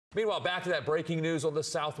Meanwhile, back to that breaking news on the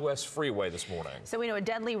Southwest Freeway this morning. So we know a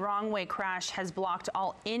deadly wrong-way crash has blocked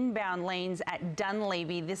all inbound lanes at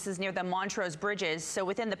Dunlavy. This is near the Montrose bridges. So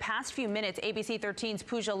within the past few minutes, ABC 13's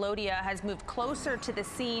Pooja Lodia has moved closer to the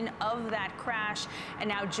scene of that crash and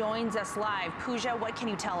now joins us live. Pooja, what can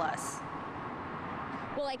you tell us?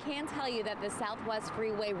 Well, I can tell you that the Southwest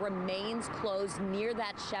Freeway remains closed near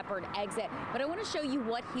that Shepherd exit, but I want to show you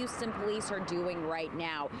what Houston police are doing right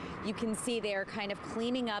now. You can see they're kind of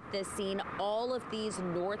cleaning up this scene. All of these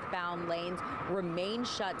northbound lanes remain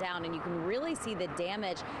shut down, and you can really see the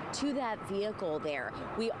damage to that vehicle there.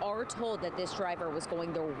 We are told that this driver was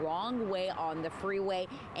going the wrong way on the freeway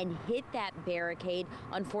and hit that barricade.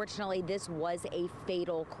 Unfortunately, this was a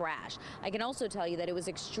fatal crash. I can also tell you that it was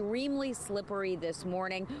extremely slippery this morning.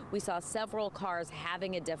 We saw several cars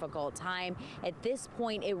having a difficult time. At this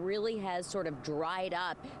point, it really has sort of dried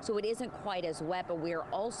up, so it isn't quite as wet, but we are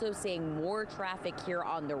also seeing more traffic here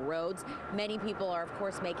on the roads. Many people are, of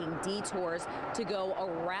course, making detours to go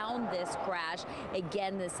around this crash.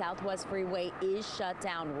 Again, the Southwest Freeway is shut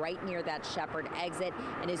down right near that Shepherd exit,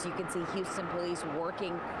 and as you can see, Houston police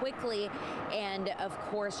working quickly and, of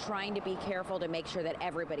course, trying to be careful to make sure that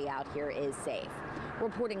everybody out here is safe.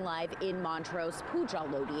 Reporting live in Montrose, Pooja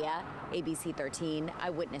Lodia, ABC 13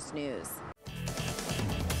 Eyewitness News.